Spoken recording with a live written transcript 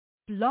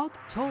Blog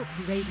Talk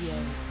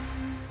Radio.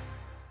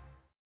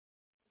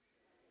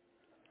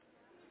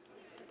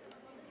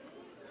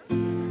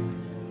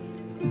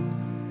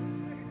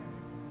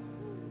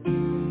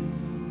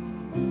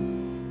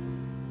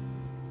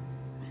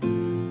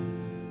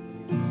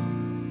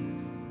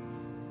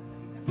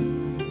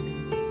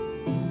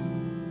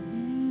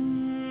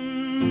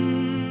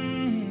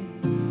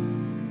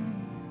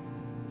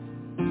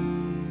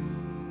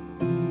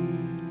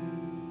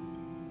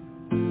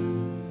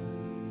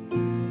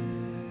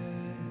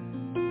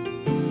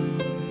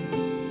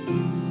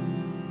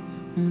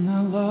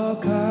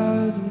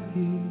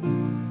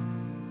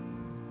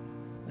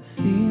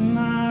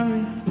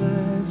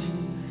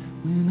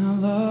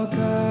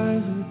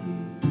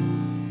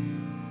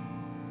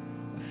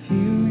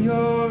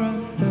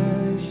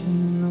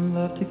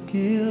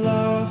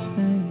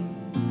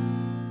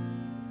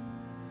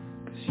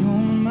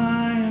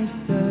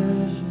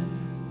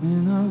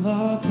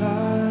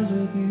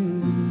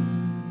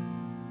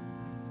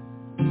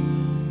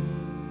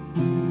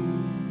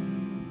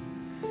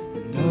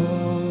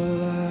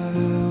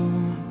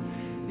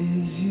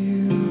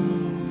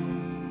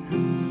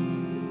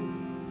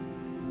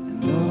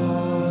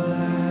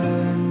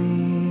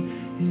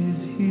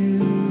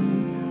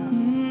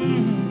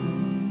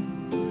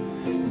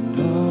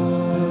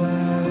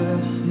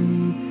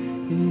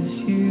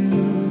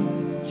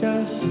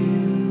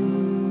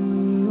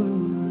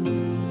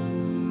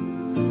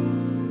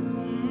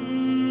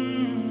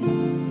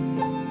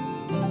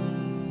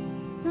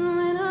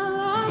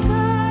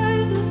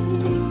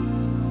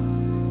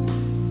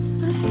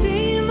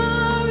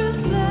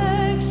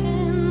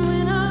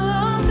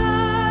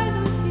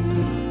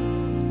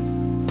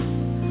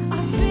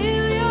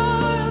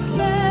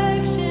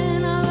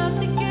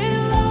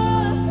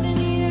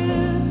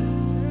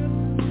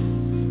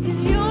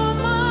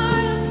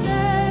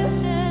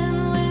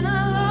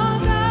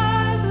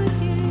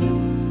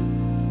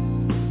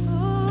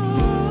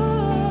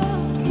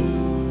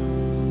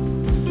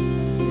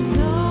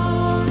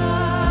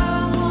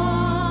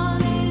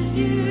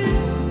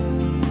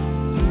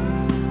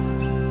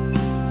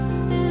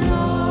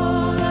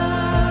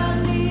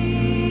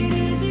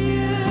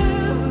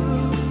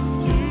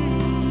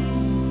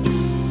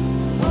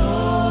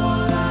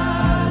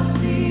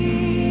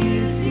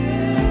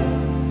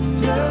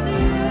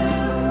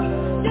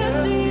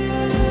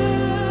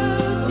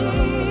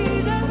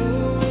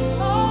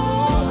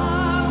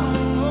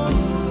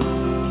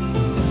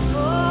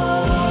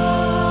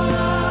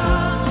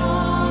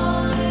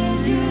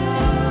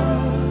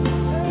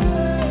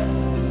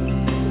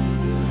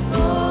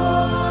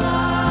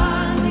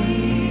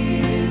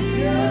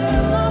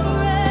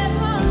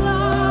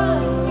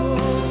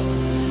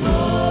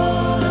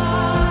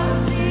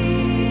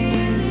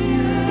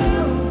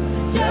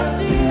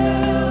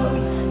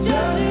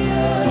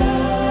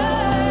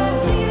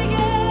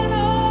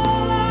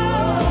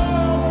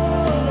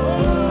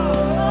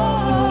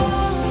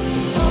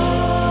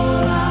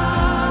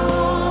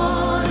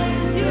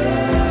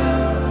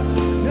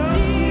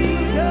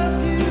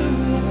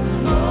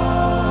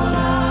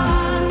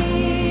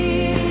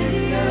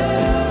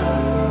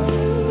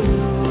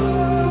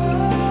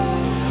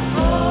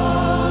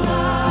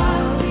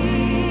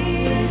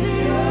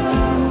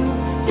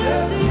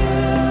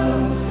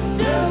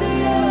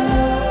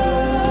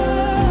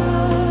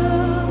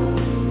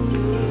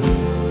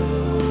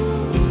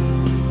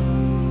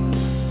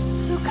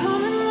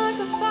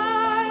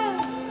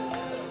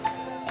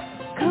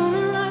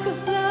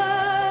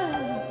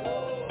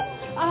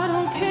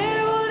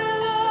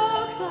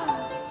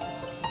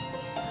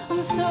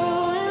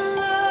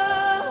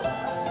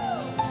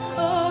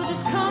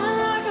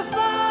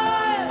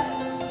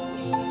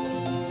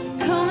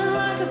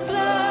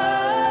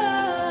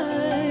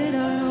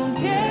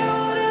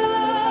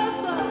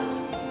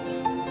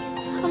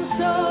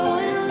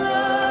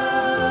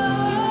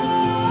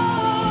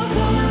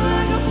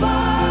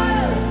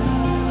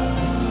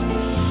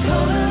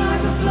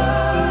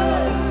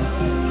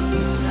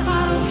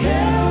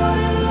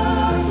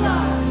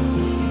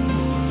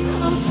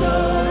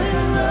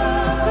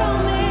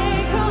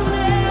 Come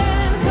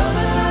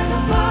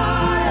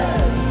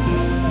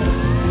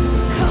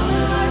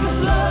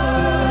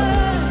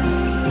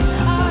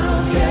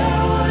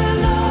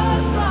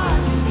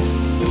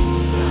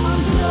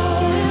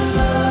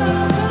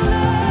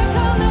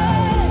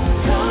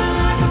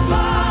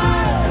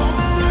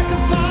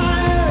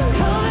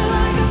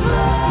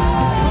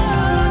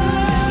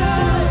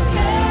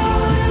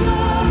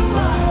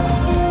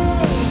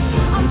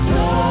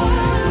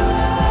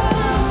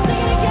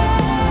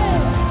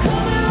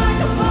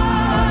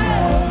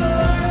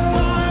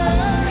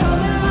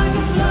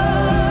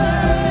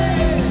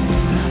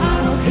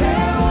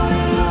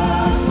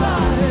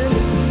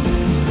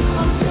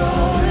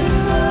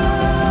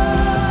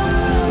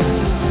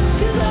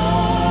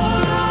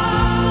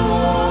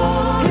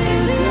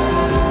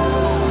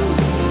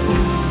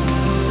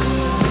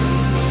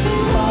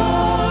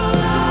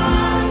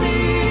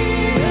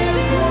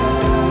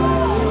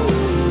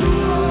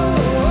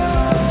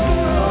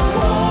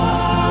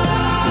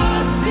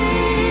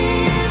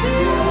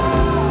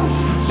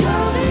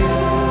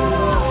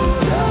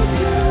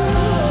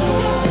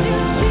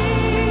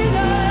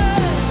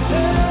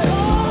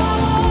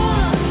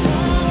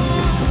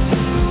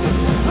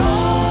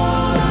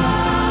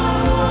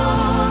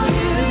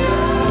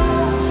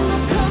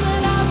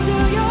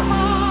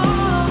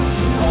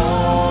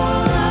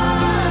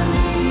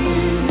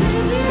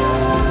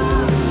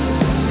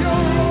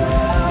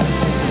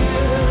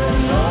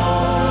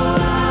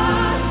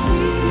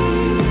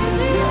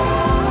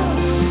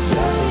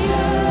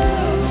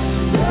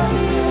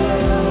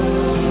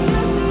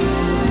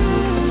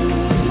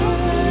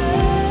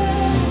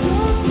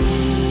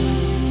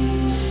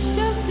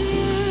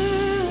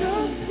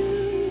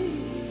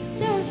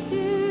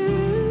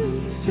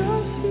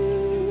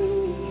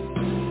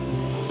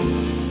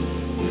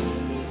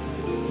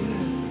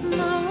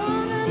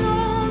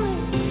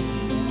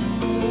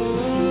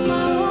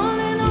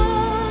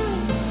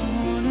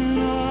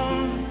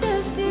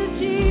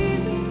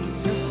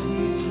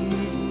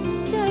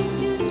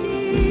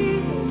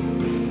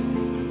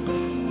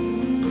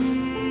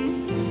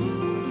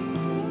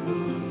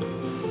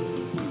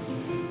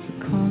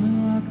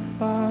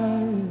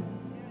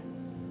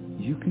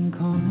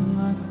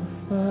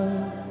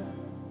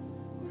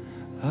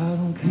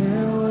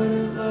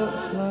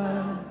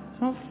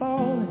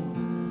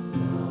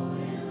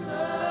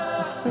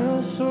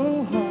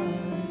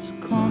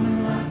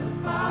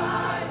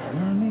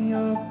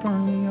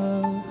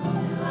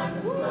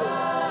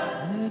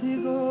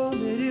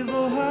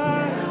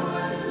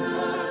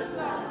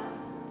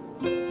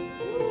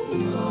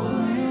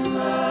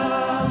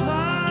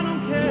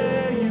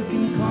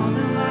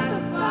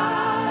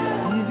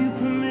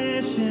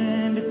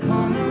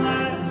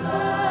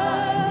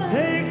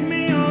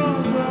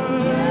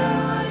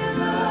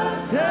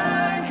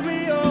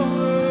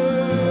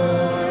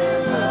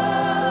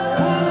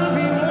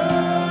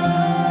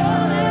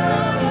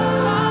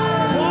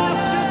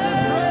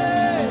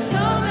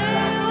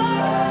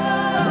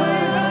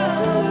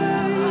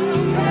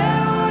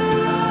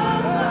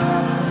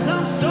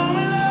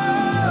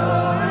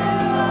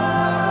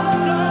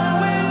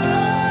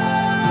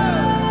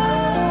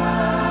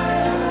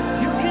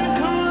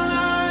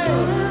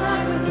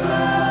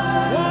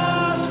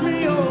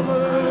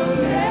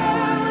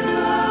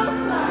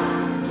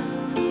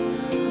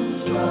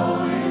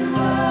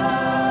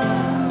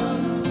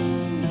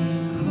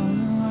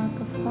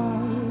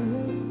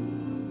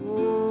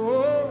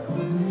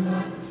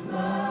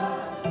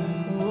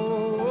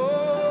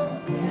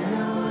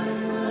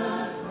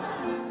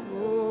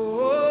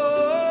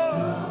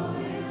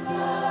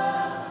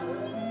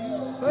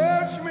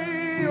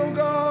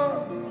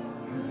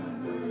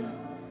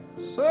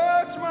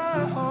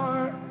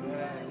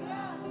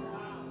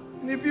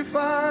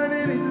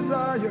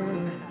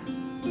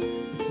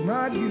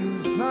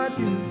like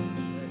you.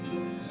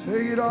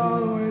 Take it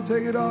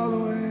all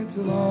away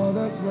till all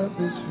that's left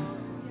is you.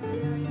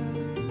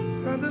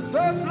 And the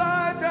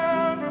sunlight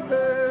down from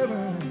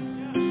heaven.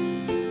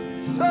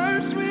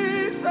 Search me.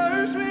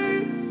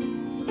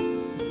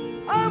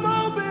 I'm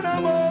open.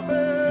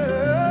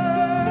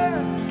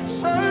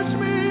 Search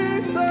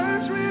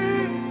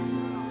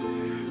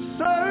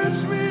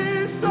me.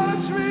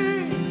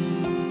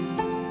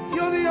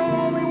 You're the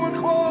only one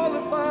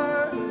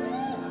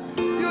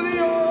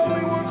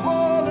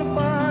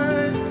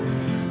qualified.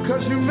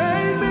 'Cause you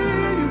made me.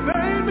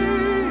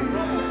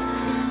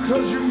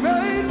 'Cause you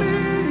made me.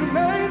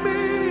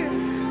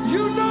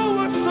 You know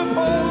what's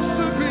supposed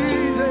to be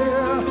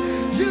there.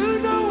 You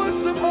know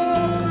what's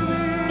supposed to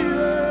be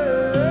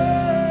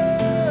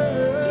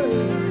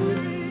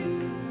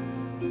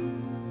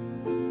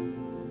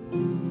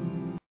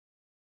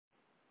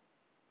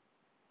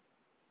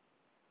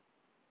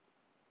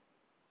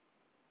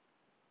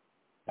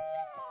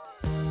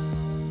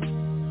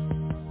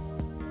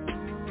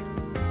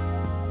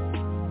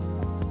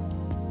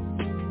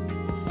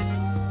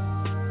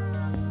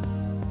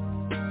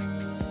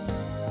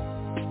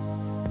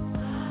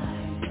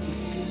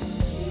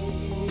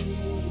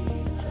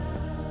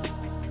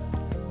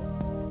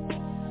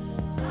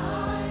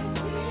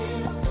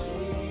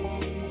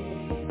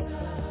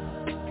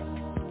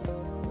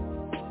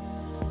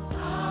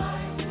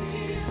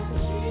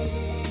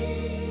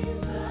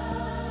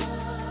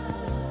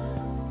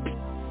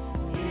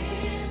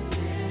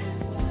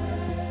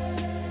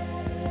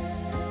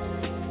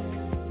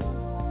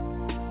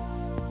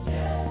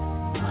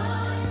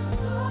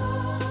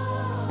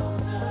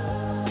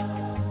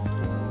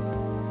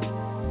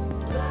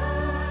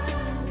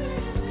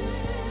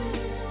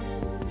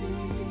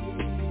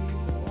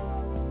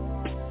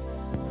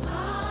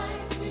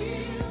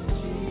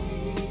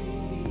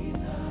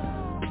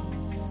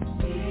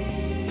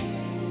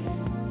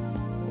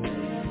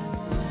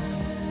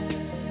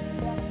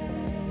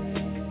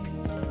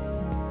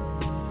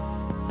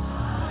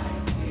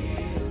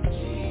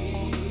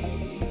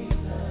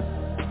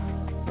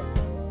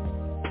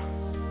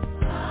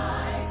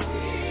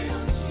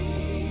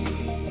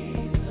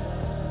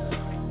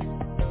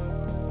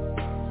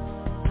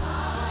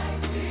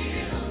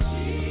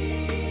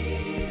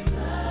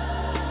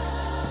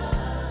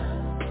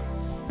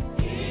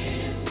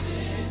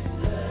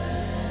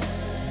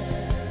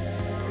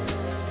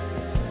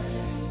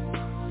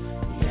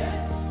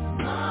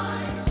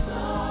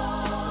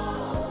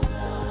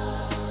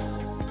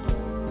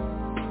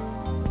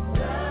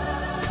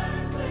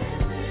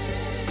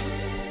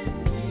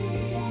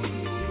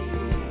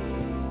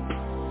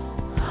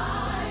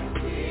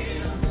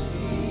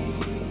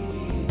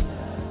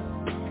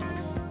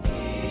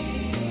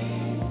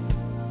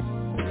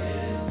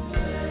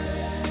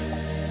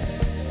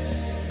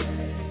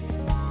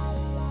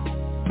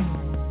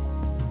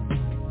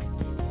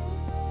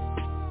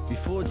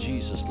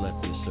Jesus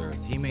left this earth,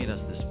 he made us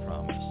this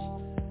promise.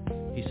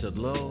 He said,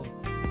 "Lo,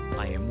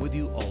 I am with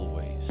you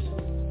always,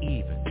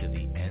 even to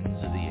the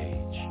ends of the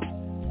age."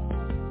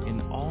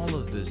 In all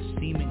of the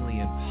seemingly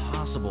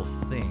impossible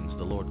things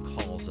the Lord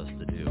calls us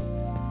to do,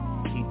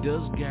 he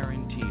does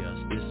guarantee us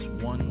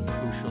this one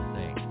crucial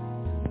thing,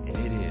 and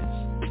it is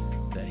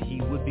that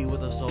he would be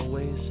with us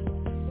always,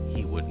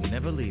 he would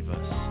never leave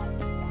us,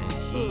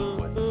 and he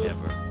would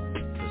never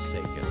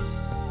forsake us.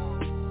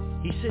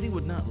 He said he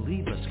would not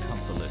leave us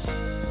comfortless,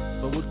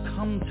 but would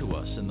come to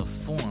us in the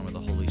form of the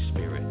Holy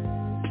Spirit.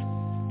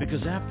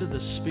 Because after the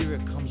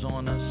Spirit comes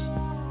on us,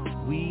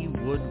 we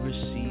would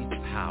receive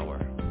power.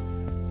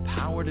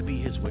 Power to be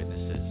his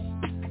witnesses.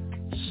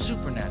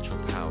 Supernatural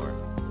power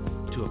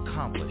to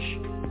accomplish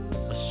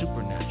a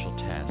supernatural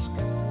task.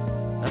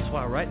 That's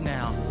why right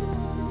now,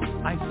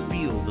 I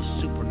feel the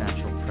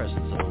supernatural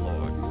presence of the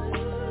Lord.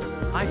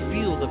 I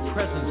feel the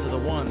presence of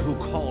the one who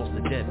calls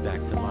the dead back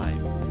to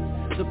life.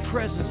 The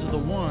presence of the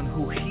one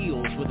who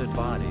heals withered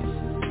bodies.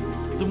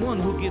 The one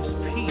who gives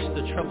peace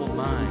to troubled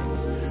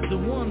minds. The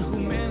one who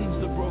mends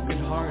the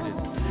brokenhearted.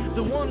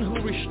 The one who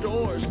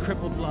restores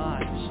crippled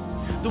lives.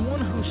 The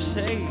one who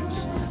saves.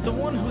 The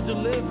one who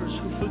delivers,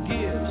 who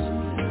forgives.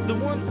 The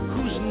one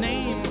whose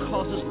name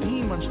causes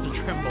demons to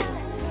tremble.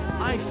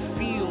 I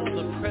feel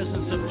the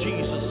presence of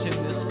Jesus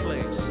in this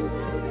place.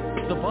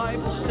 The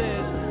Bible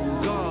says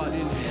God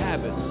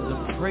inhabits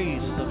the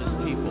praises of his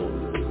people.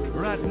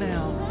 Right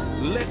now,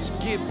 let's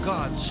give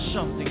God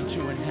something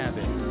to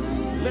inhabit.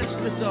 Let's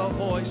lift our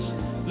voice,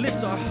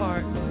 lift our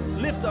heart,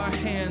 lift our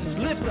hands,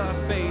 lift our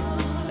faith,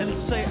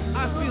 and say,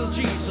 I feel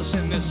Jesus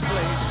in this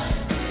place.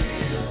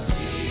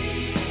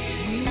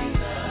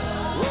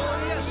 Oh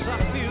yes, I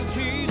feel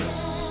Jesus.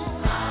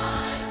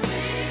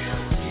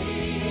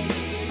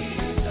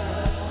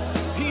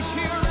 He's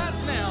here right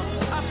now.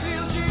 I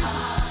feel Jesus.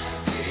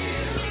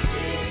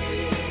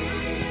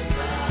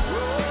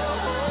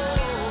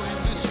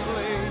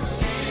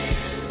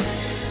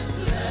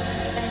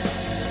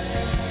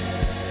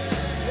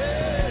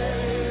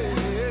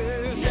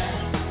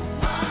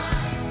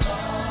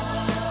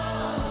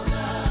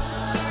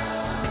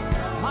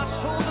 My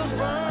soul does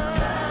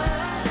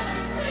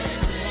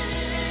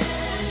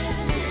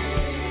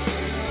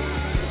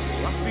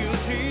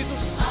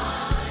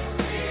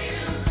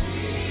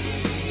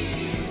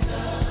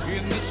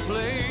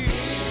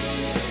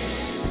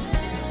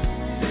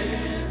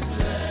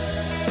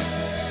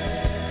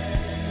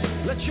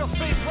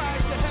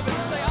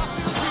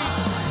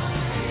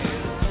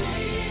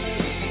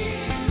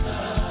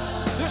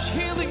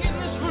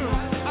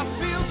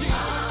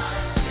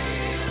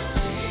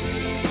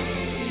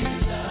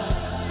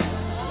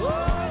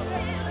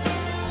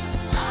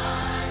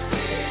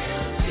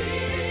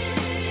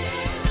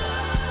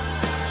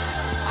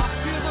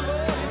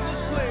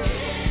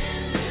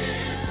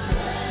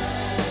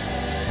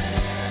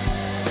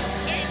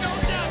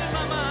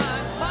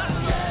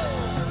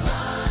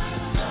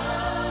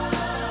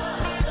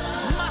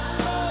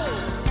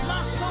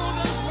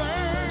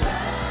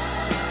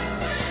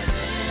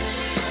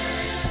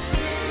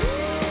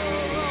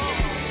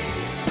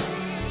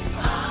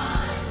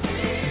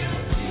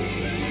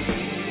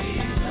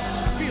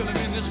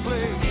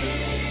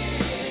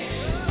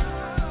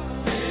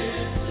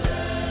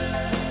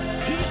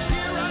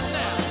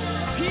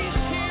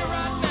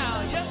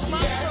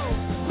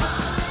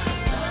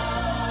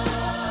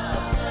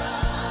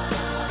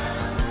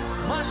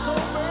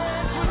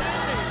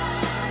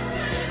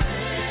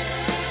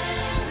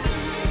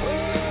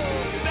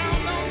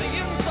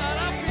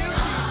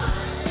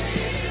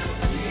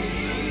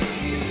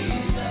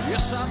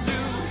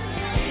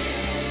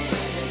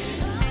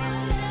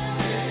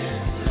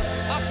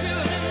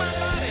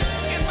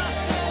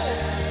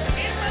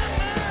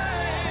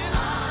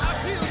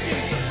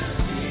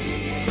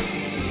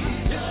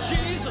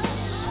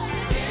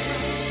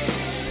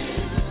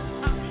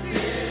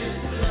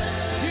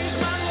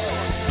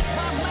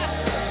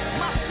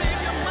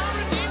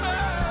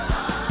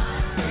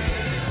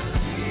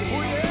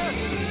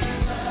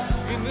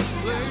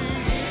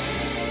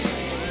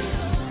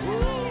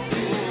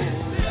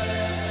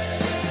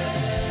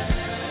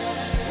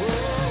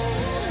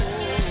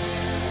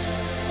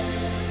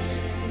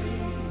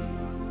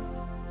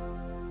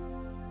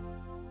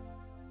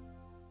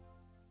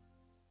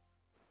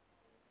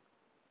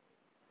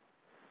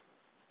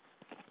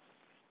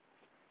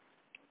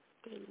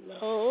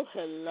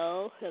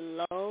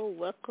Hello.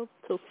 Welcome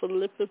to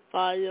Philippians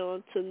Fire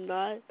on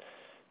tonight.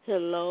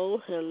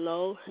 Hello.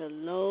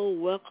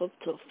 Welcome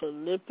to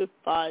Philippians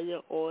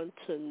Fire on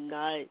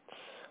tonight.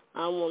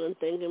 I want to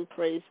thank and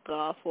praise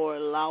God for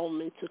allowing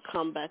me to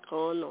come back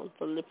on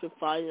Philippians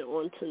Fire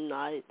on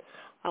tonight.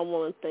 I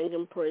want to thank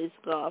and praise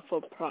God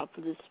for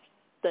Prophetess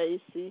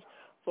Stacy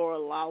for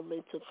allowing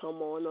me to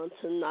come on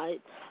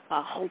tonight.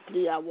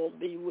 Hopefully I won't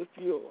be with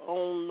you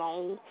on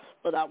long,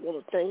 but I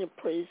want to thank and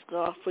praise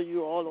God for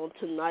you all on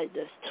tonight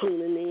that's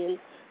tuning in,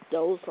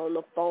 those on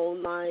the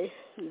phone line,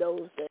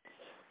 those that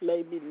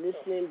may be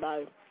listening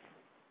by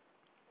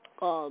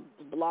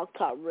Blog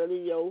Talk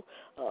Radio,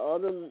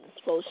 other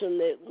social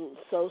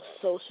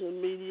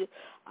media.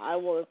 I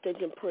want to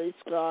thank and praise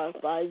God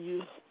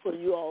for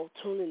you all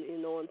tuning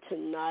in on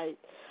tonight.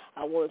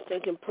 I want to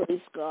thank and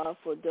praise God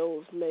for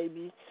those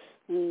maybe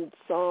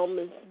some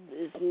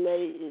is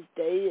day,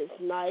 it's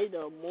night,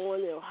 or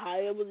morning, or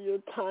however your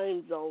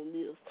time zone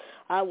is.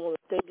 I want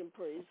to thank and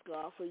praise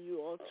God for you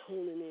all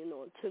tuning in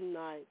on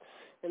tonight.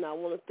 And I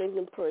want to thank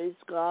and praise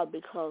God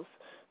because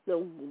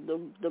the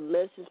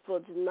message for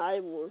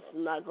tonight was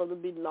not going to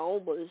be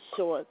long, but it's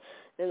short.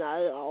 And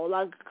all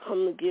I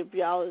come to give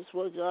y'all is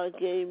what God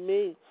gave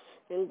me.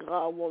 And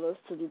God wants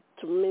us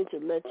to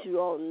let you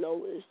all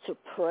know is to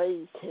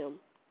praise Him.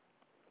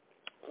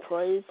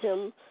 Praise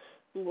Him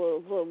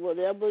for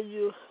whatever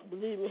you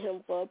believe in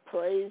Him for.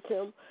 Praise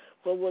Him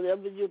for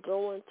whatever you're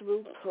going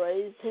through.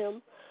 Praise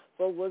Him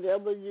for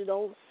whatever you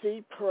don't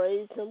see.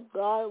 Praise Him.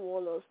 God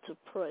wants us to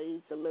praise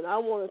Him. And I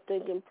want to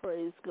thank and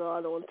praise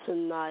God on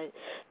tonight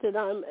that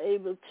I'm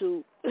able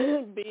to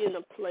be in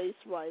a place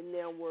right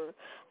now where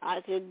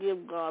I can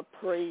give God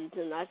praise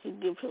and I can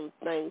give Him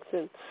thanks.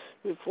 And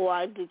before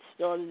I get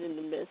started in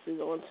the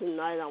message on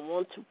tonight, I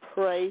want to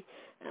pray.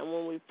 And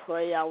when we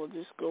pray, I will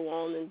just go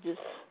on and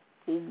just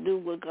do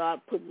what God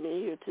put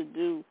me here to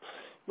do.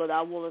 But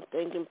I want to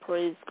thank and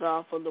praise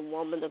God for the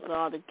woman of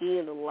God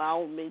again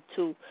allowing me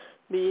to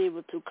be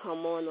able to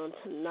come on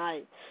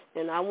tonight.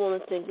 And I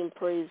want to thank and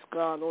praise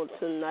God on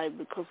tonight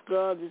because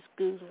God is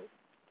good.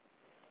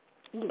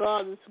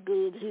 God is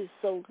good. He's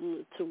so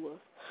good to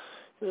us.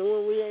 And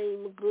when we ain't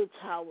even good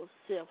to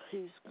ourselves,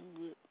 He's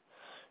good.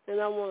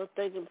 And I want to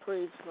thank and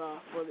praise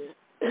God for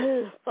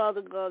that.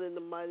 Father God, in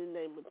the mighty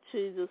name of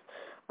Jesus,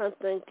 I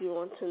thank you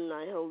on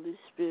tonight, Holy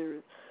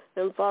Spirit.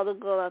 And Father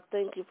God, I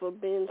thank you for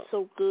being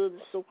so good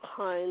and so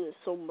kind and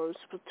so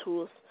merciful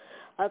to us.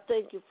 I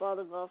thank you,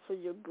 Father God, for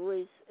your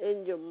grace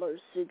and your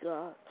mercy,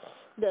 God,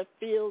 that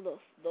filled us,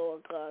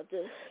 Lord God,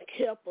 that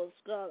kept us,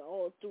 God,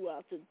 all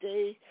throughout the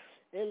day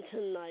and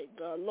tonight,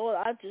 God. Lord,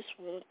 I just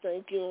want to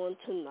thank you on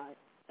tonight.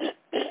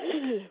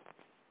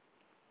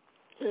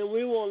 And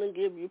we want to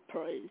give you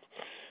praise.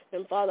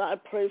 And, Father, I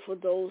pray for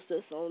those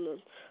that's on the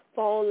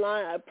phone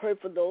line. I pray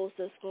for those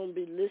that's going to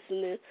be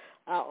listening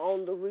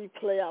on the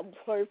replay. I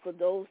pray for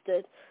those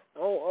that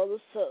on other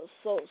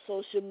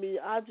social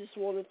media. I just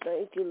want to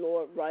thank you,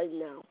 Lord, right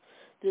now.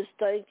 Just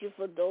thank you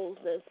for those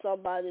that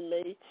somebody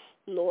may,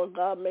 Lord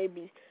God, may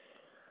be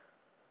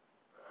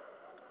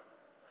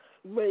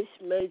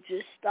may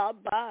just stop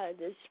by,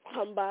 they just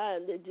come by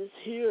and they just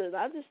hear it.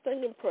 I just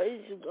thank and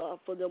praise you, God,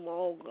 for them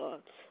all,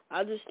 God.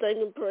 I just thank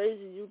and praise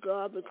you,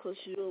 God, because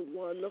you're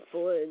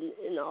wonderful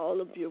in all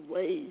of your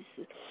ways.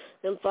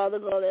 And Father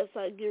God, as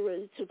I get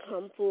ready to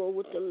come forward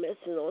with the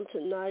lesson on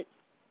tonight,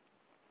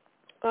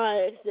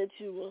 I ask that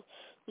you will,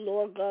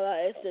 Lord God,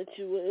 I ask that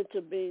you will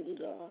intervene,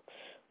 God.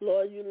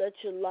 Lord, you let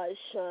your light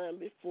shine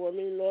before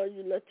me. Lord,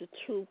 you let the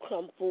truth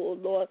come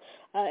forward. Lord,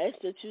 I ask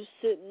that you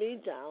sit me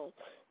down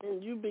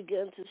and you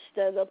begin to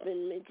stand up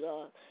in me,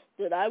 God,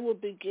 that I will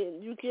begin.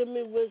 You give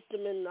me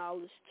wisdom and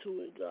knowledge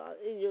to it, God.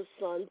 In your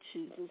Son,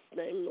 Jesus'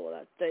 name, Lord,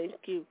 I thank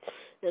you.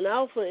 And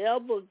I'll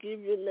forever give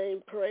your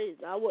name praise.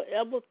 I will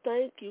ever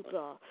thank you,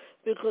 God,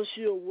 because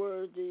you're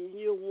worthy and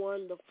you're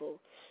wonderful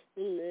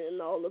in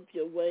all of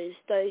your ways.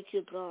 Thank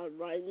you, God,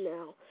 right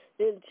now.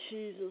 In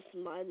Jesus'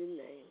 mighty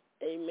name.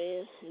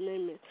 Amen and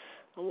amen.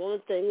 I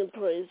want to thank and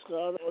praise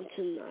God on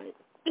tonight.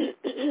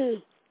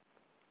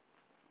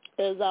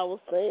 As I was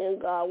saying,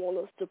 God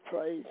wants us to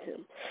praise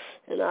him.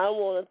 And I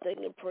want to thank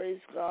and praise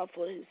God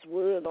for his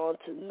word on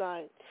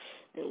tonight.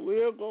 And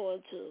we're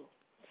going to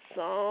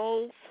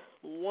Psalms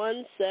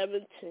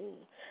 117.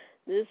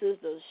 This is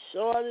the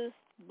shortest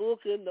book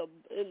in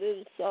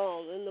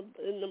Psalm.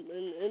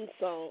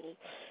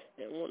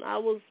 And when I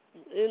was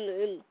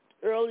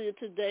earlier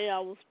today, I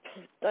was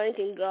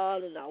thanking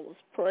God and I was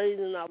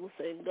praising. I was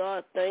saying,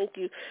 God, thank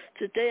you.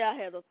 Today I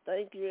had a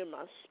thank you in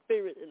my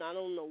spirit, and I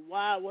don't know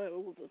why it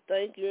was a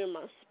thank you in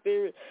my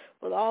spirit,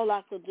 but all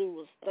I could do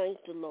was thank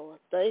the Lord.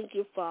 Thank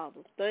you,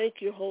 Father. Thank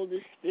you,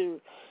 Holy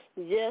Spirit.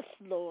 Yes,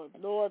 Lord.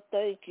 Lord,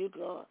 thank you,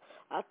 God.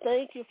 I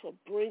thank you for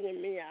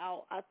bringing me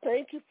out. I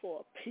thank you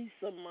for a peace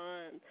of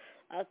mind.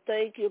 I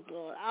thank you,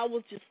 God. I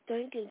was just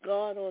thanking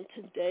God on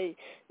today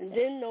and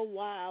didn't know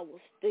why I was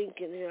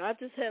thinking him. I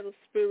just had a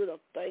spirit of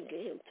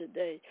thanking him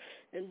today.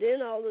 And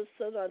then all of a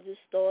sudden I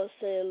just started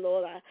saying,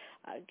 Lord,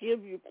 I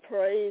give you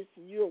praise.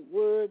 You're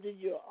worthy.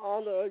 You're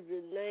honored of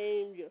your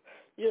name.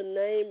 Your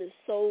name is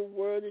so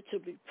worthy to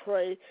be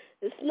praised.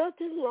 There's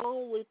nothing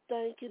wrong with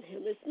thanking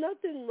him. There's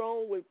nothing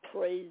wrong with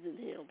praising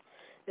him.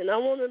 And I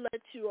want to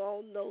let you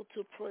all know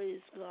to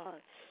praise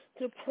God,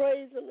 to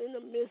praise him in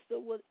the midst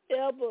of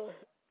whatever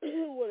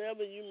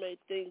you may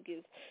think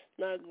is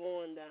not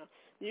going down.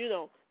 You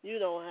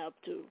don't have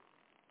to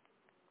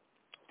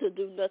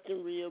do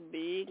nothing real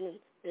big,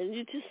 and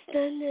you just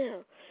stand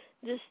there.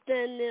 Just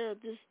stand there.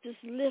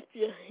 Just lift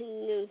your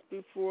hands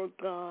before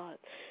God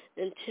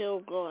and tell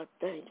God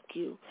thank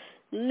you.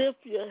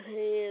 Lift your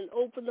hand,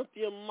 open up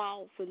your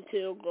mouth and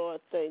tell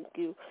God thank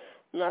you.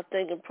 And I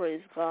thank and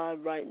praise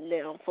God right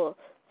now for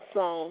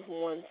Psalms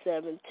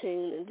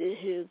 117, and this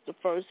here's the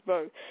first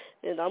verse.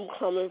 And I'm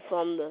coming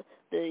from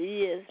the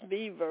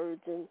ESV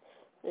version,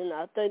 and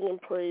I thank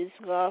and praise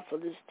God for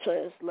this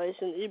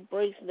translation. It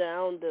breaks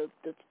down the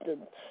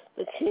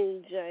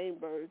King James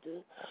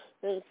version,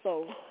 and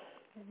so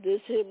this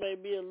here may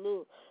be a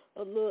little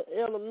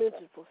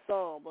elementary for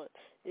some, but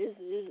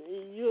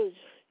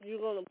you're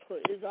gonna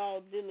pray. It's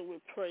all dealing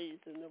with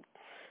praising them.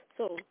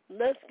 So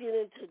let's get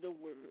into the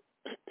word.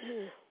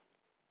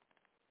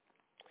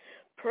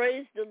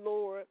 Praise the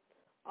Lord,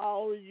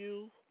 all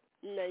you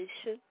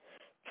nation.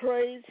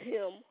 Praise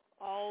him,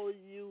 all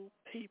you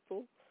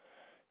people.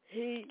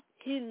 He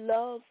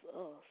loves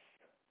us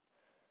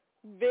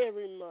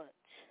very much.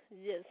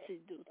 Yes, he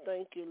do.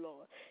 Thank you,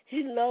 Lord.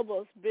 He loves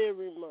us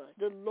very much.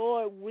 The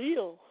Lord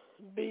will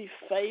be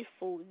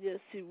faithful. Yes,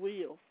 he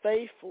will.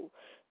 Faithful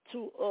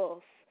to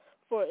us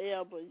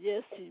forever.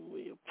 Yes, he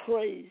will.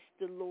 Praise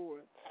the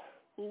Lord.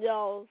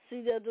 Y'all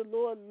see that the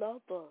Lord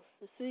loves us.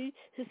 See,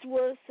 his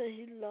word say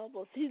he loves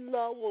us. He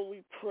loves when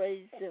we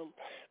praise him.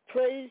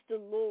 Praise the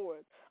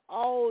Lord,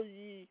 all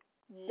ye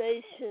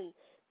nations.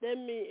 That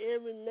means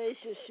every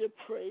nation should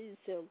praise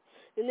him.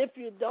 And if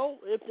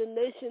the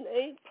nation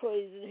ain't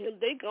praising him,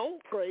 they gon'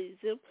 praise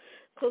him.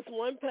 Because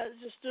one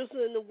passage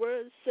scripture in the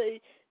word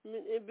say,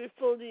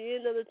 before the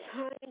end of the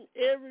time,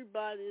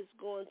 everybody is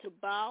going to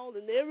bow,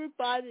 and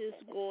everybody is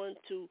going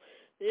to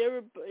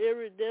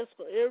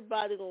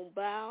everybody gonna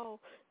bow,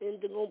 and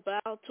they're gonna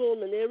bow to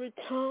him, and every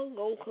tongue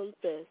gonna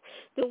confess.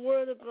 The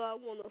word of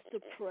God wants us to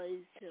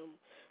praise him.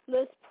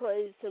 Let's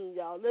praise him,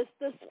 y'all.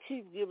 Let's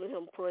keep giving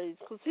him praise,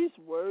 because he's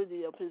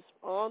worthy of his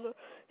honor.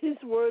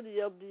 He's worthy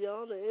of the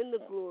honor and the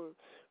glory.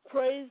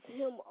 Praise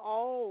him,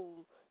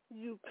 all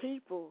you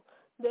people.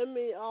 That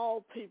means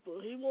all people.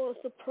 He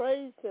wants to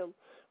praise him.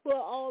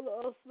 Well, all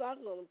of us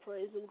not going to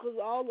praise him, because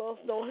all of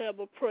us don't have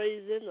a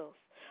praise in us.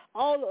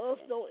 All of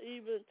us don't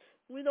even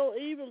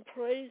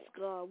praise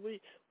God.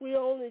 We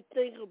only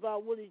think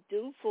about what he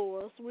do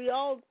for us. We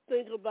all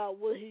think about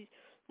what he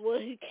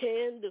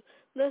can do.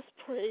 Let's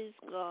praise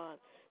God.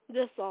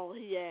 That's all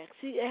he asks.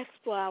 He asks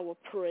for our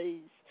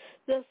praise.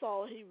 That's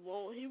all he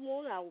wants. He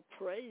wants our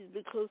praise,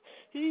 because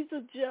he's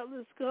a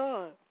jealous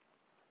God.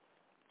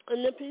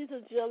 And if he's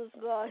a jealous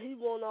God, he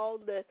want all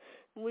that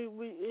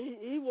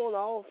he want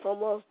all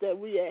from us that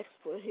we ask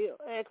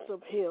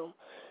of him.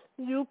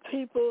 You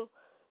people,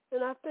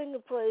 and I thank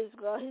and praise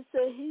God. He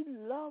said he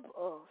loves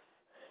us.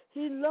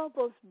 He loves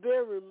us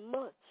very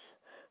much.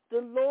 the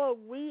Lord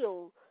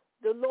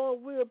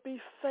will be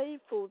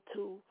faithful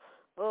to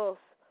us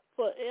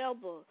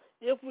forever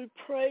if we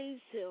praise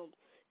him,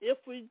 if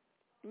we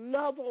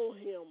love on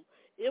him,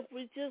 if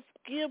we just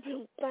give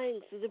him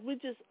thanks, and if we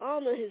just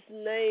honor his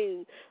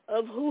name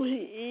of who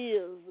he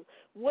is,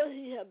 what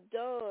he have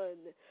done,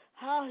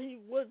 how he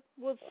what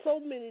so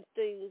many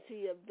things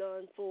he have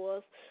done for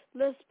us.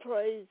 Let's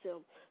praise him,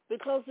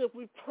 because if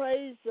we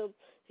praise him,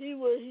 he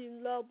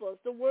love us.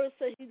 The word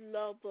says he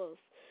love us.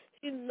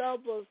 He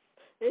love us,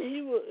 and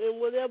he will,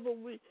 and whatever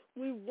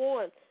we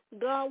want,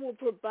 God will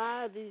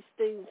provide these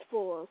things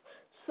for us.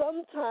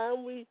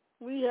 Sometimes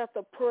we have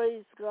to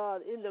praise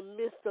God in the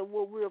midst of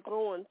what we're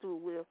going through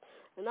with.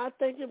 And I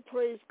thank and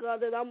praise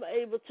God that I'm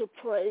able to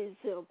praise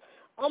him.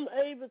 I'm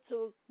able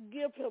to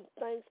give him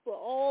thanks for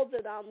all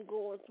that I'm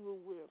going through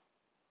with.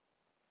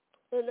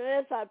 And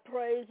as I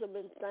praise him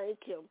and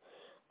thank him,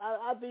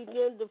 I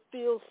begin to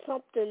feel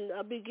something.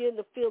 I begin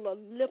to feel a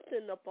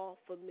lifting up off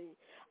of me.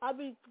 I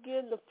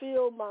begin to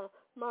feel my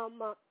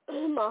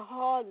my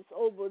heart is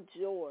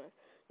overjoyed.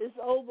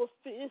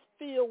 It's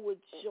filled with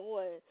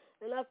joy.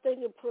 And I thank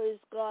and praise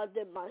God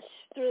that my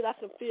strength, I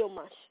can feel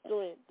my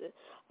strength.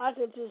 I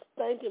can just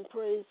thank and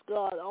praise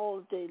God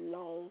all day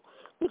long,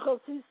 because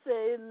he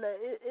said,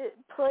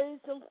 praise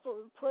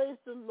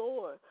the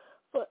Lord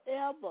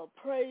forever.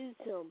 Praise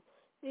him.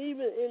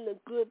 Even in the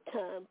good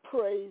time,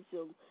 praise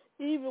him.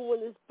 Even when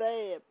it's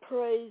bad,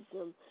 praise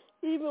him.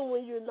 Even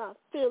when you're not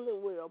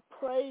feeling well,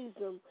 praise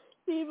him.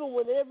 Even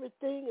when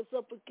everything is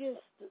up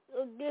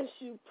against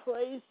you,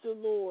 praise the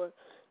Lord.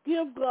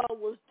 Give God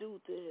what's due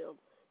to him.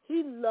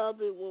 He loves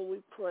it when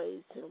we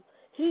praise him.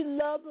 He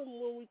loves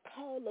him when we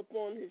call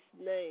upon his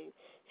name.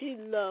 He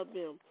loves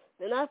him.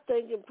 And I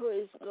thank and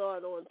praise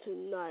God on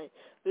tonight,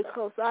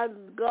 because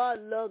God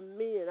loves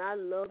me and I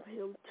love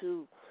him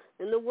too.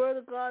 And the word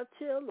of God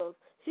tells us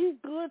he's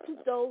good to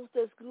those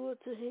that's good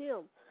to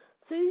him.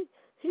 See,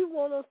 he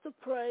wants us to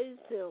praise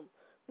him.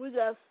 We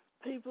got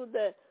people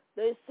that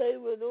they say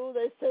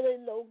they say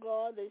they know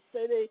God, they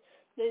say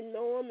they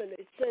know him, and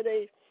they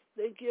say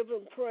they give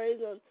him praise.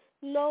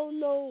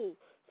 No.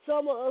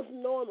 Some of us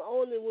know him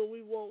only when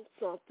we want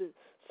something.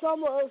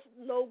 Some of us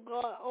know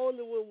God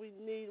only when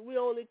we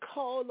only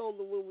call on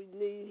him when we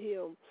need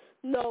him.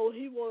 No,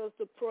 he wants us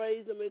to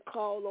praise him and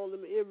call on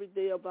him every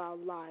day of our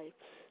life.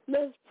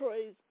 Let's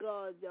praise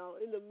God, y'all,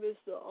 in the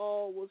midst of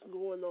all what's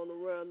going on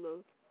around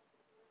us.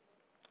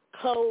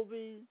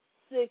 COVID,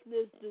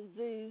 sickness,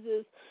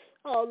 diseases,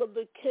 all of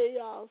the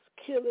chaos,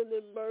 killing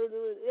and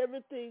murdering,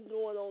 everything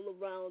going on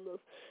around us.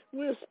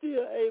 We're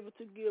still able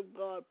to give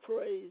God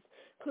praise,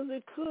 because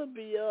it could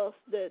be us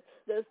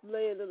that's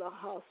laying in a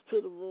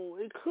hospital room.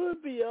 It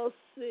could be us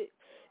sick.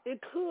 It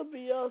could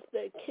be us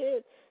that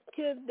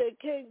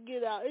can't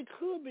get out. It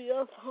could be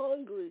us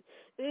hungry.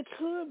 It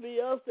could be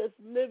us that's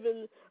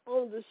living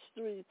on the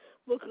street,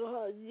 but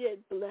God yet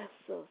bless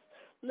us.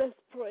 Let's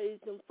praise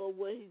him for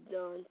what he's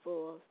done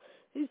for us.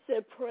 He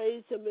said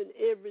praise him in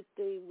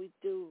everything we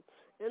do.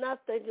 And I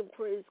thank and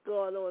praise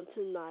God on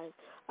tonight.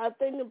 I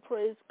thank and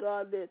praise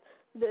God that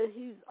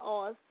he's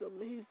awesome.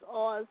 He's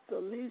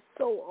awesome. He's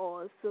so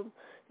awesome.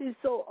 He's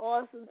so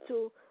awesome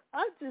too.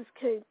 I just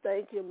can't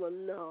thank him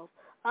enough.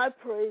 I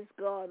praise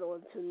God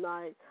on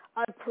tonight.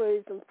 I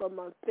praise him for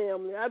my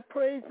family. I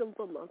praise him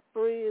for my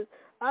friends.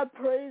 I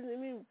praise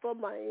him even for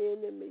my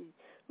enemies,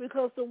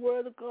 because the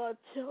word of God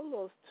tells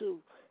us to.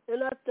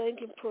 And I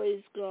thank and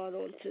praise God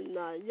on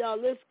tonight. Y'all,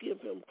 let's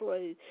give him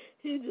praise.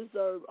 He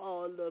deserves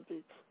all of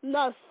it.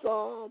 Not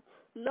some,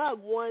 not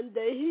one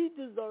day. He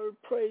deserves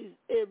praise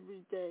every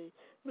day,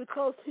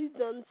 because he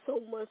done so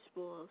much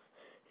for us.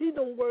 He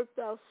done worked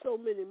out so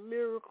many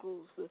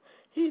miracles.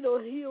 He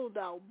done healed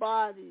our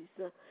bodies.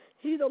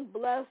 He done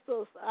blessed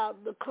us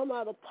out to come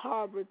out of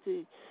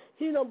poverty.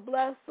 He done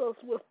blessed us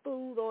with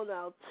food on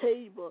our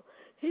table.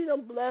 He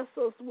done blessed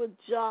us with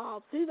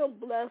jobs. He done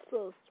blessed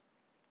us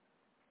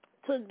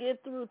to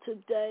get through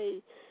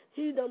today.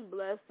 He done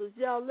blessed us.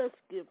 Y'all, let's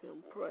give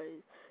him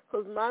praise,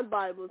 because my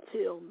Bible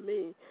tells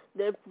me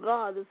that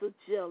God is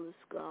a jealous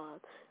God.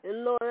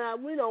 And Lord,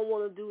 we don't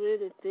want to do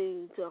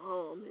anything to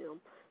harm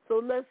him.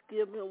 So let's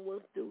give him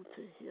what's due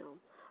to him.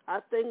 I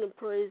thank and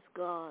praise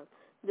God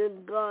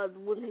that God,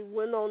 when he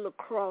went on the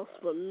cross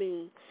for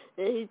me,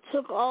 and he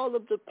took all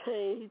of the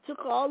pain, he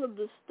took all of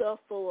the stuff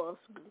for us,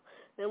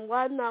 and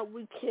why not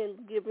we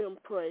can't give him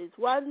praise?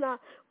 Why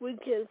not we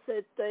can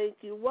say thank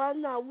you? Why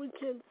not we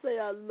can say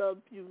I love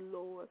you,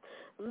 Lord?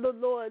 The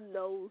Lord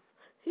knows.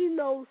 He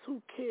knows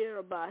who care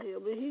about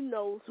him, and he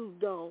knows who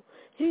don't.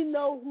 He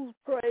knows who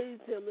praise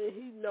him, and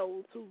he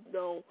knows who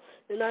don't.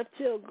 And I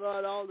tell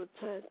God all the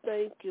time,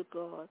 thank you,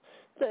 God.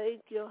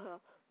 Thank you,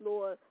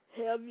 Lord.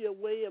 Have your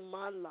way in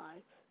my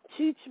life.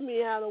 Teach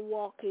me how to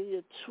walk in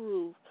your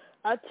truth.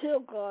 I tell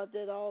God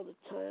that all the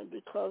time,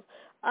 because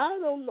I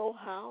don't know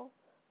how.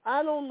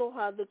 I don't know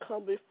how to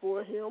come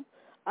before him.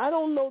 I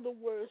don't know the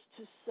words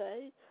to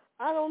say.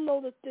 I don't know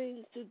the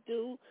things to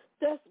do.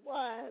 That's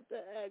why I have to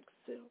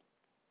ask him.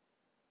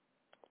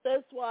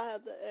 That's why I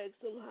have to ask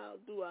him, how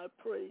do I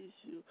praise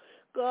you?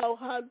 God,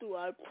 how do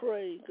I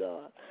pray,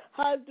 God?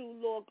 How do,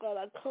 Lord God,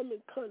 I come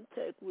in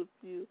contact with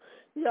you?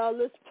 Y'all,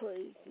 let's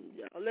praise him,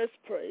 y'all. Let's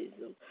praise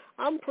him.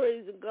 I'm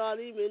praising God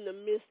even in the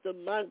midst of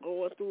my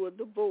going through a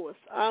divorce.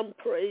 I'm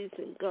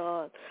praising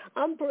God.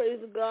 I'm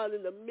praising God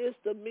in the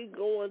midst of me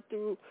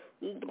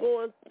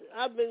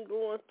I've been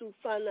going through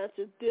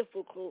financial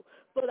difficult,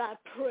 but I'm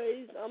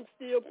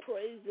still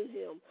praising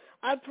him.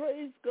 I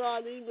praise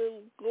God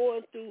even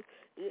going through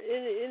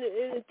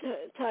any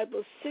type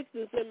of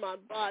sickness in my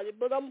body,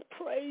 but I'm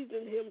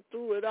praising him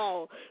through it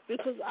all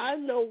because I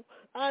know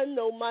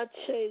my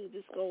change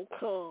is going to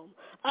come.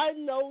 I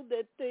know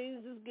that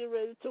things is getting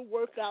ready to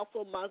work out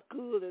for my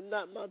good and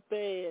not my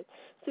bad.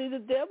 See,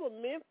 the devil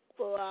meant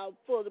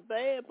for the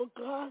bad, but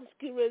God is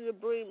getting ready to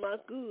bring my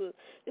good.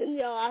 And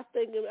y'all,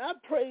 I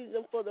praise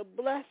him for the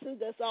blessings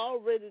that's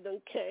already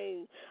done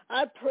came.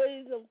 I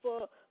praise him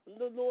for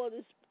the Lord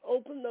has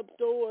opened up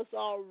doors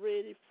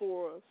already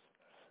for us.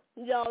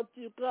 Y'all,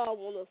 God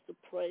wants us to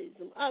praise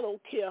him. I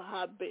don't care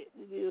how bad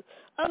it is.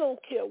 I don't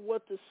care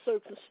what the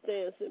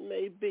circumstance it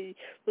may be.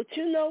 But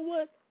you know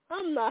what?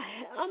 I'm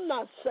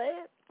not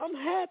sad. I'm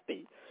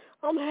happy.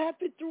 I'm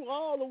happy through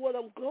all of what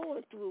I'm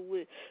going through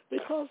with.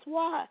 Because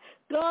why?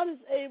 God is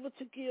able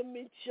to give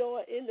me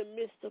joy in the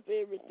midst of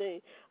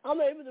everything.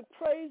 I'm able to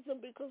praise him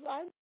because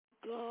I know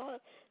God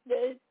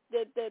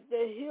that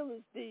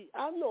heals thee.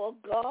 I know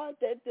a God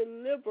that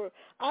delivers.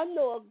 I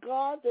know a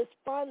God that's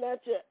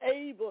financially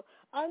able.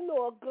 I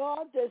know a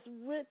God that's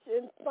rich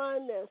in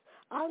finance.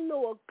 I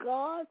know a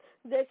God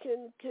that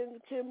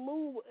can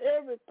move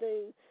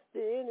everything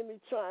the enemy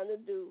trying to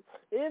do.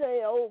 It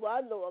ain't over.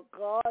 I know a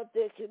God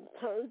that can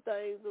turn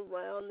things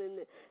around, and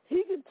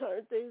he can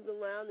turn things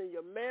around in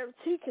your marriage.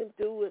 He can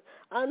do it.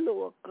 I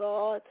know a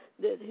God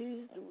that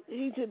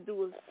he can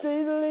do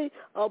exceedingly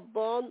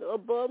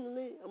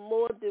abundantly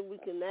more than we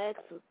can ask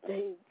or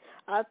think.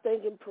 I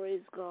thank and praise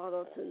God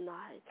on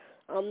tonight.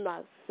 I'm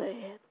not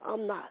sad.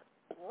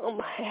 I'm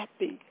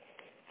happy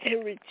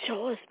and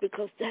rejoice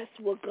because that's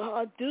what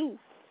God do.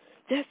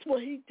 That's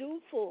what he do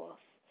for us.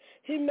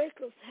 He make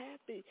us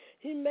happy.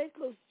 He make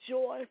us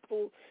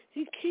joyful.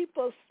 He keep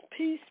us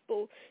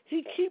peaceful.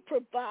 He keep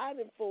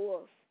providing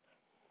for us.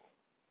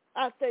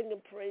 I thank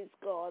and praise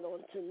God on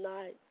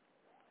tonight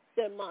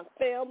that my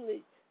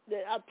family,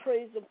 that I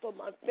praise him for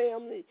my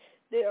family.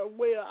 They are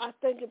well. I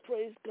thank and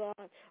praise God.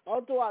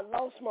 Although I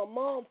lost my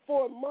mom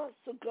 4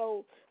 months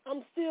ago,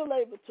 I'm still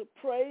able to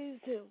praise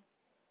him.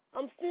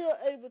 I'm still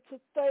able to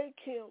thank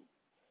him.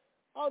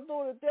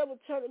 Although the devil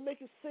tried to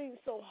make it seem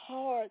so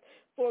hard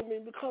for me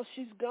because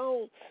she's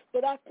gone.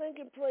 But I thank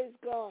and praise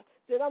God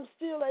that I'm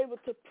still able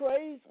to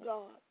praise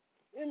God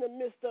in the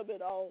midst of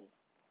it all.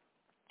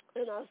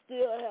 And I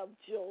still have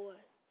joy,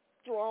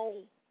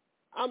 strong.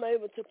 I'm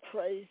able to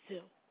praise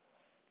him.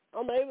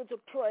 I'm able to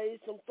praise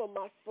him for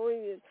my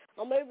friends.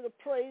 I'm able to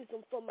praise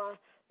him for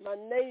my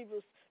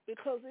neighbors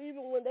because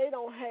even when they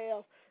don't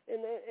have,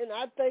 and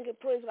I thank and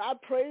praise him, I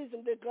praise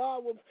him that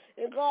God will,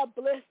 and God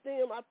bless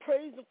them. I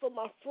praise him for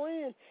my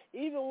friends.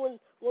 Even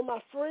when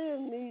my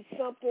friends need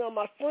something or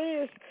my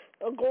friends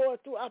are going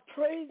through, I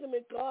praise him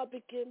and God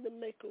begin to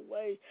make a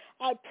way.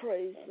 I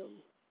praise him.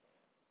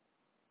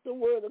 The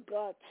word of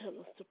God tells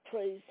us to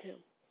praise him.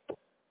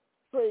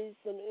 Praise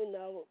him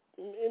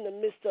in the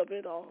midst of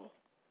it all.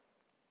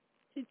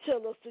 He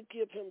tells us to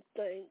give him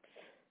thanks.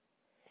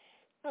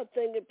 I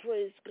thank and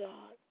praise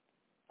God.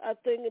 I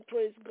thank and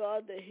praise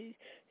God that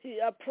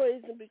I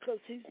praise him because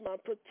he's my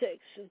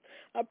protection.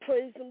 I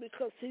praise him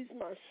because he's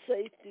my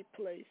safety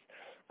place.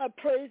 I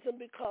praise him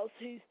because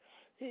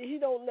he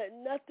don't let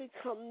nothing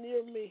come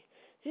near me.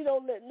 He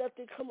don't let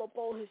nothing come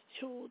upon his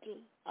children.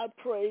 I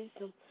praise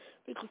him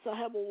because I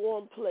have a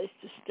warm place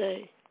to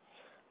stay.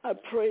 I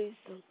praise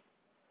him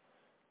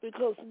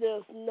because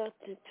there's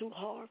nothing too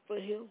hard for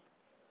him.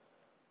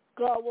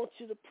 God wants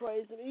you to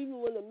praise him, even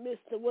in the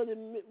midst of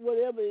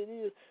whatever it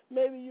is.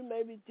 Maybe you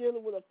may be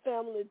dealing with a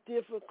family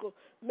difficult.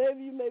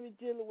 Maybe you may be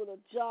dealing with a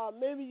job.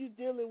 Maybe you're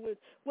dealing with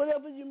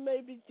whatever you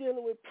may be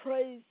dealing with.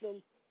 Praise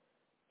him.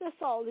 That's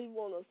all he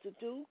wants us to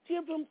do.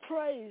 Give him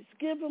praise.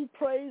 Give him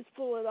praise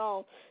for it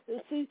all.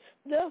 And see,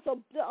 there's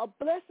a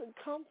blessing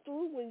come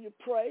through when you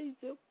praise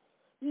him.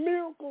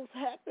 Miracles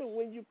happen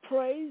when you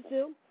praise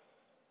him.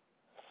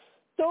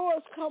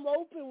 Doors come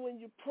open when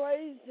you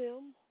praise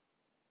him.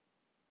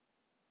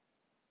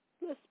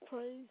 Let's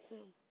praise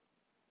him.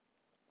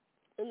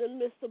 In the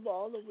midst of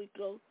all that we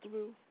go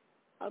through,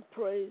 I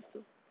praise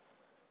him.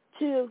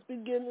 Tears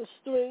begin to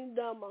stream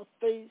down my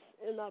face,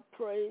 and I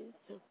praise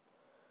him.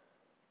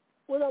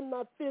 When I'm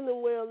not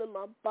feeling well in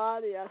my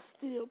body, I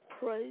still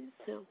praise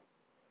him.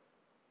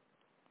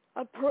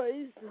 I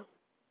praise him.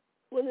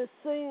 When it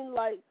seems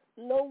like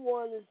no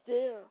one is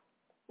there,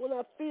 when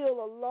I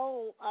feel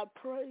alone, I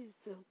praise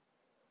him.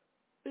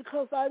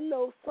 Because I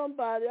know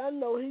somebody, I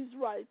know he's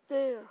right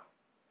there.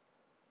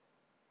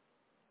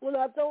 When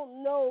I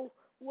don't know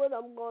what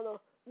I'm gonna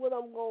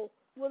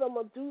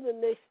do the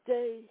next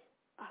day,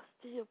 I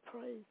still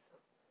praise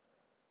him.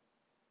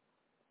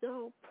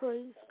 Y'all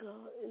praise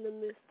God in the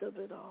midst of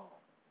it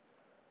all.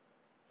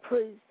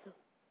 Praise him.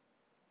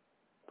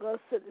 God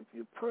said, if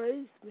you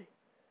praise me,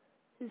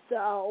 he said,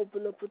 I'll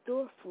open up a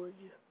door for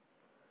you.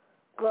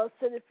 God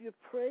said, if you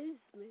praise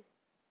me,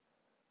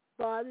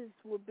 bodies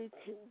will be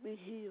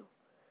healed.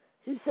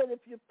 He said, if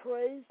you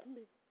praise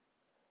me,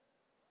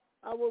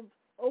 I will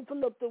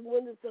open up the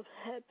windows of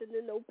heaven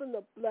and open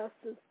up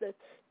blessings that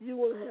you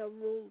will have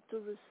room to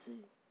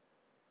receive.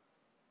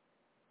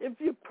 If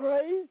you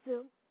praise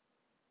him,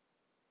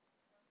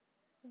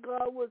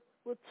 God will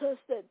touch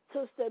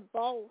that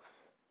boss,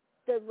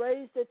 that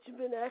raise that you've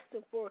been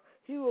asking for.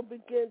 He will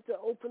begin to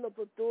open up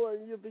a door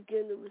and you'll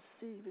begin to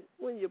receive it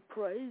when you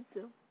praise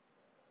him.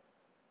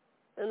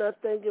 And I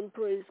thank and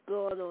praise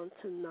God on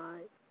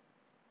tonight.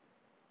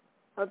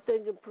 I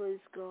thank and praise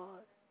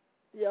God.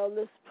 Y'all,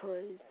 let's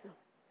praise him.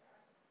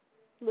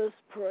 Let's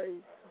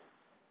praise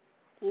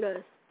him.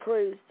 Let's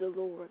praise the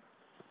Lord.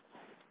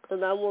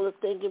 And I want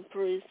to thank and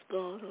praise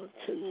God on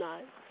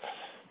tonight.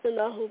 And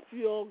I hope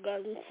you all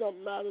gotten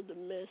something out of the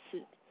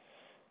message.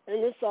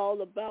 And it's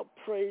all about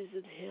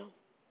praising him.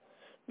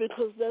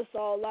 Because that's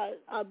all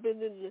I've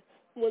been in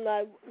when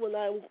I'm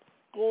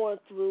going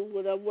through,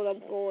 what I'm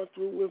going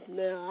through with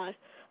now,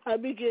 I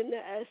begin to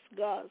ask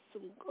God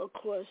a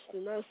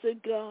question. I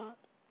said, God,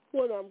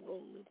 what I'm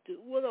going to do?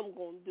 What I'm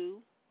going to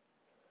do?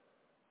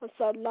 I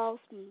said, I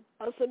lost me.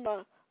 I said,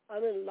 I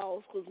didn't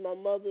lost because my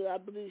mother, I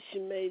believe she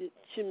made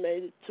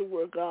it to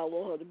where God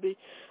want her to be.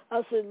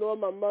 I said, Lord,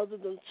 my mother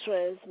done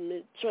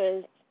transition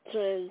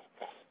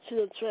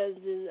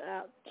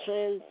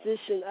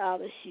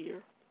out of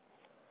here.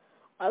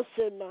 I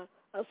said,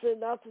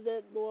 after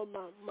that, Lord,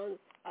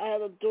 I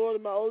had a daughter,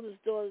 my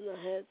oldest daughter, that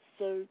had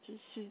surgery.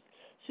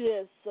 She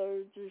had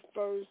surgery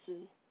first,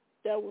 and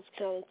that was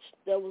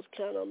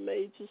kind of a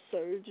major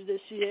surgery that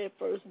she had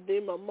first. And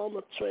then my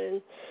mama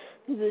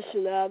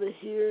transitioned out of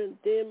here, and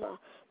then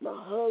my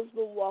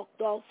husband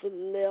walked off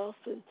and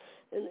left,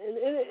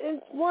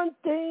 and one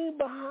thing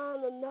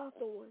behind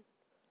another one.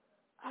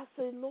 I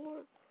say,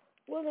 Lord,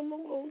 what am I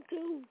going to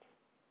do?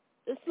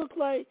 It looked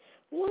like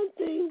one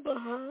thing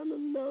behind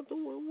another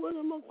one. What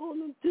am I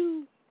going to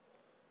do?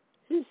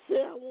 He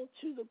said, I want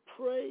you to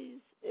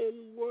praise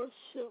and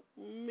worship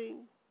me.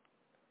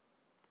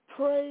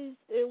 Praise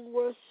and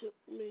worship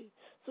me.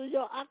 So,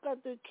 y'all, I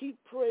got to keep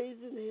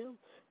praising him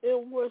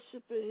and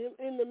worshiping him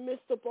in the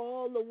midst of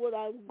all of what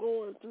I'm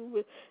going through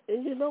with.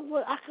 And you know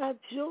what? I got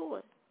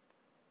joy.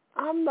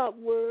 I'm not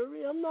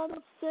worried. I'm not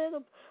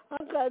upset. I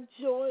got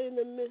joy in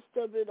the midst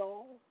of it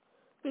all.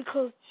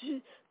 Because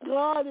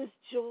God is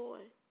joy.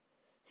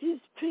 He's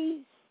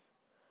peace.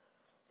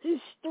 He's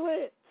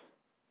strength.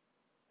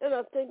 And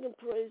I thank and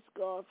praise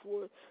God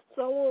for it.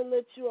 So I want to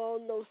let you all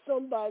know,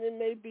 somebody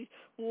may be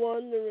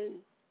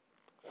wondering.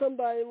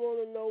 Somebody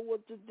want to know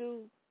what to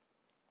do.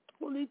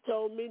 Well, he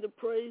told me to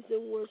praise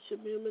and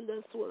worship him, and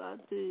that's what I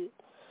did.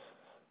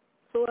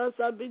 So as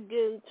I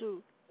begin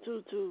to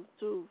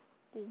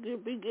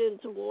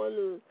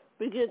wonder,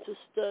 begin to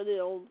study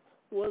on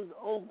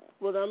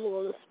what I'm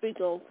going to speak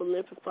on for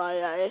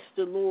Limpify, I asked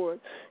the Lord,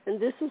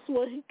 and this is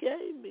what he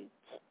gave me.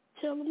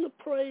 Tell him to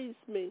praise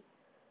me.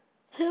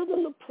 Tell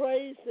him to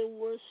praise and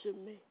worship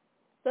me.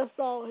 That's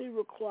all he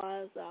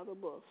requires out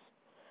of us.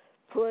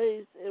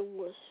 Praise and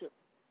worship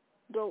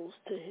goes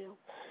to him.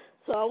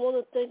 So I want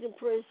to thank and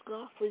praise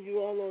God for you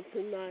all on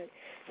tonight.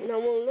 And I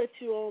want to let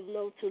you all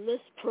know to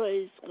let's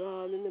praise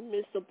God in the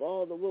midst of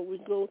all of what we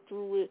go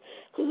through with.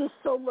 Because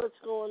there's so much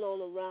going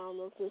on around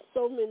us, and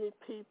so many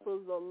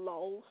people are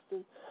lost,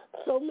 and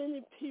so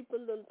many people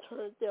have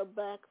turned their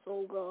backs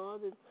on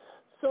God, and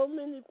so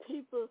many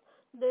people,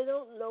 they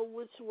don't know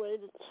which way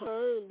to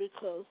turn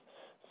because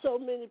so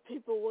many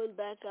people went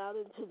back out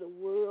into the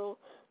world,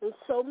 and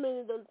so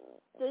many,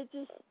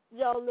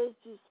 y'all, let's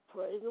just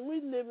praise. And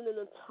we're living in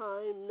a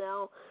time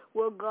now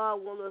where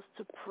God wants us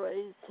to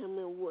praise him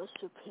and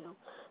worship him,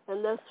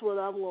 and that's what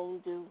I'm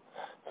going to do.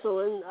 So,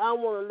 and I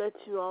want to let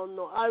you all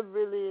know, I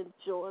really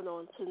enjoyed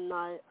on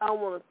tonight. I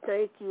want to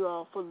thank you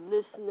all for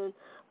listening.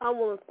 I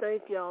want to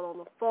thank you all on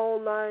the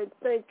phone line.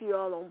 Thank you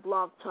all on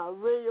Blog Talk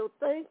Radio.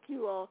 Thank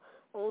you all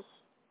on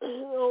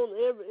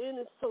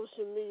any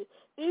social media.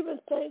 Even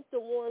thank the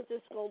ones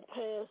that's going to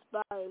pass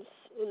by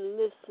and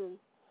listen.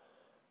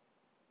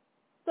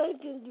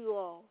 Thanking you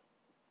all.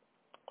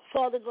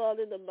 Father God,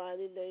 in the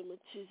mighty name of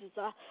Jesus,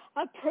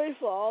 I pray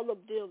for all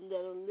of them that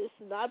are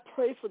listening. I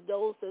pray for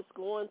those that's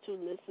going to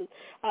listen.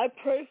 I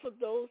pray for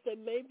those that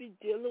may be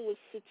dealing with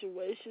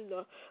situations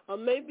or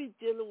maybe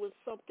dealing with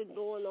something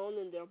going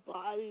on in their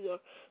body, or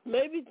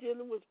maybe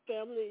dealing with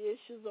family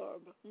issues or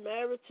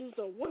marriages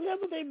or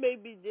whatever they may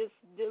be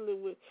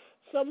dealing with,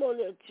 some on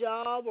their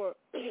job or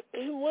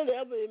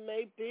whatever it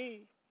may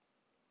be.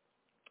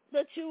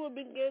 That you will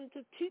begin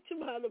to teach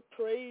them how to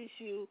praise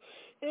you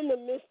in the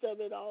midst of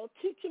it all.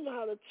 Teach them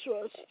how to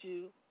trust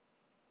you.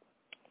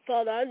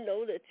 Father, I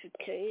know that you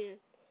can,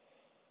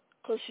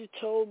 because you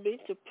told me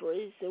to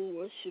praise and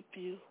worship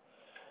you.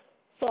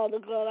 Father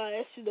God, I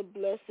ask you to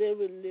bless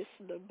every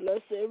listener,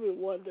 bless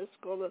everyone that's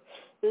gonna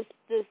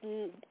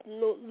listening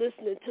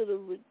to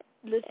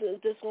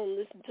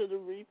the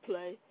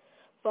replay.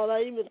 Father,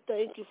 I even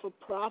thank you for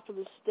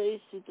Prophetess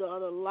Stacy,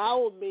 God,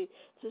 allowing me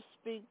to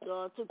speak,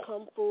 God, to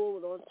come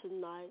forward on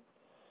tonight.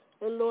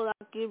 And Lord,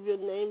 I give your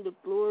name the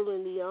glory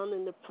and the honor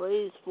and the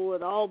praise for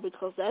it all,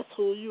 because that's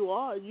who you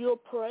are. You're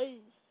praise.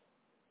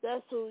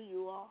 That's who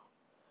you are.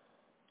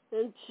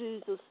 In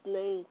Jesus'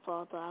 name,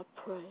 Father, I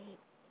pray.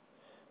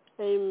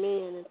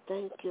 Amen, and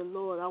thank you,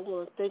 Lord. I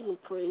want to thank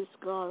and praise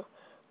God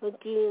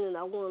again, and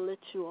I want to let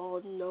you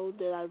all know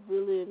that I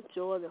really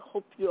enjoyed it. I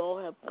hope you all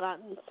have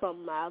gotten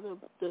something out of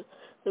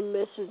the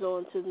message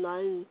on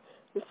tonight. And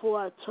before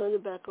I turn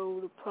it back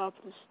over to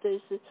Prophetess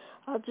Stacy,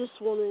 I just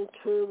want to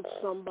encourage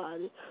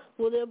somebody,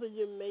 whatever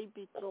you may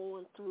be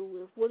going through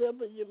with,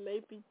 whatever you may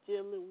be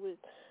dealing with,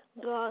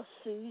 God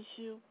sees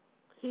you.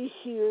 He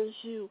hears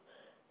you.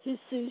 He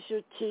sees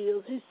your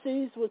tears. He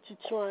sees what you're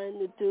trying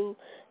to do.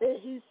 And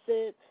he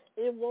said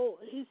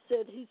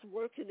he's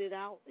working it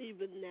out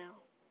even now.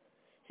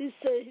 He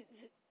said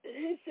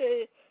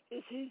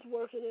he's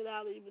working it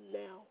out even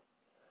now.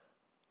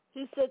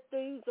 He said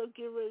things are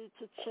getting ready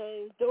to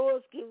change.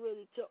 Doors get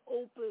ready to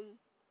open.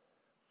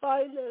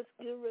 Finance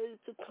get ready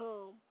to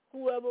come.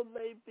 Whoever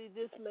may be,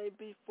 this may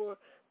be for,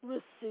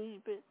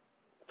 receive it.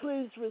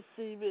 Please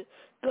receive it.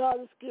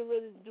 God is getting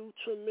ready to do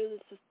tremendous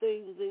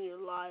things in your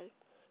life.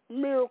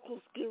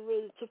 Miracles get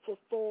ready to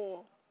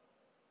perform.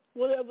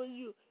 Whatever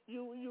you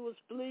was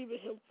believing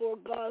him for,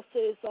 God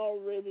says it's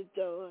already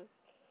done.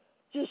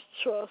 Just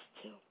trust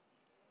him.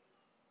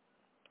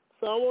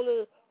 So I want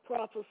to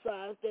prophesy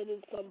that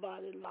in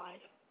somebody's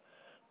life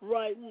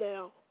right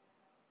now.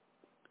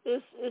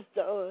 It's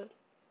done.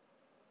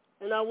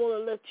 And I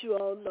want to let you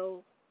all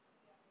know,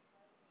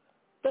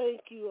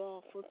 thank you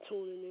all for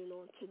tuning in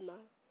on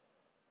tonight.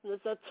 And as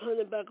I turn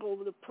it back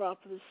over to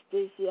Prophetess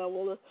Stacy, I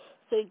want to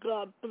say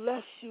God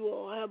bless you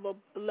all. Have a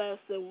blessed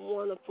and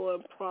wonderful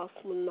and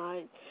prosperous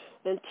night.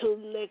 Until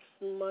next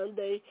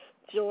Monday,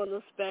 join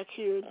us back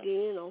here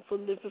again on For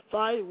Living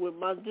Fire with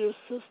my dear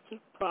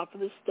sister,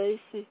 Prophetess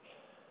Stacy.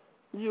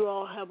 You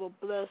all have a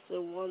blessed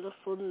and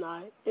wonderful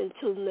night.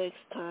 Until next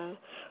time,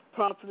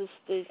 Prophetess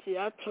Stacy,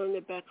 I turn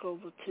it back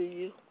over to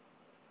you.